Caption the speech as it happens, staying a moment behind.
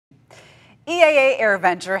EAA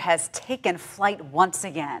AirVenture has taken flight once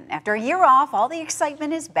again. After a year off, all the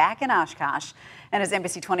excitement is back in Oshkosh. And as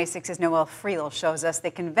NBC 26's Noelle Friel shows us, the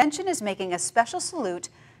convention is making a special salute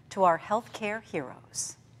to our healthcare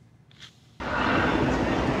heroes.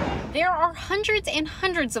 There are hundreds and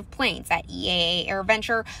hundreds of planes at EAA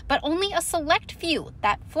AirVenture, but only a select few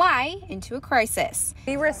that fly into a crisis.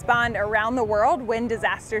 We respond around the world when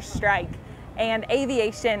disasters strike, and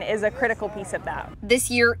aviation is a critical piece of that.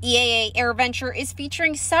 This year, EAA AirVenture is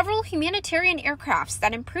featuring several humanitarian aircrafts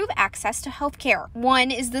that improve access to healthcare.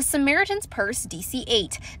 One is the Samaritan's Purse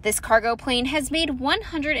DC-8. This cargo plane has made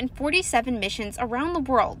 147 missions around the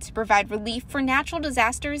world to provide relief for natural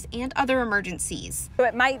disasters and other emergencies. So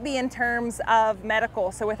it might be in terms of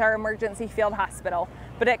medical, so with our emergency field hospital,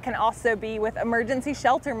 but it can also be with emergency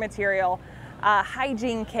shelter material,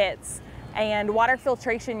 hygiene kits, and water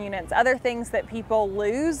filtration units, other things that people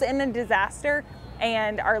lose in a disaster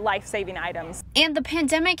and are life-saving items. And the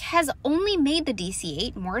pandemic has only made the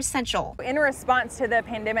DC-8 more essential. In response to the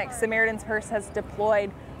pandemic, Samaritan's Purse has deployed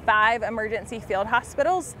 5 emergency field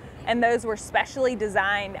hospitals, and those were specially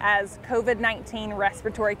designed as COVID-19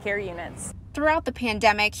 respiratory care units. Throughout the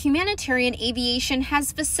pandemic, humanitarian aviation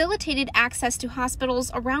has facilitated access to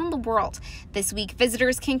hospitals around the world. This week,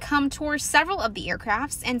 visitors can come tour several of the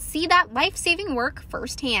aircrafts and see that life-saving work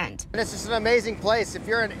firsthand. It's just an amazing place. If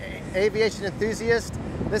you're an aviation enthusiast,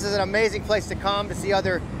 this is an amazing place to come to see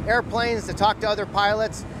other airplanes, to talk to other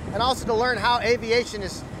pilots, and also to learn how aviation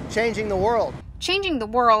is changing the world. Changing the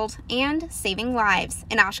world and saving lives.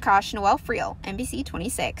 In Oshkosh, Noelle Friel, NBC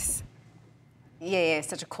 26. EAA is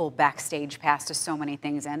such a cool backstage pass to so many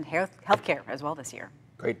things and healthcare as well this year.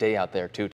 Great day out there, too.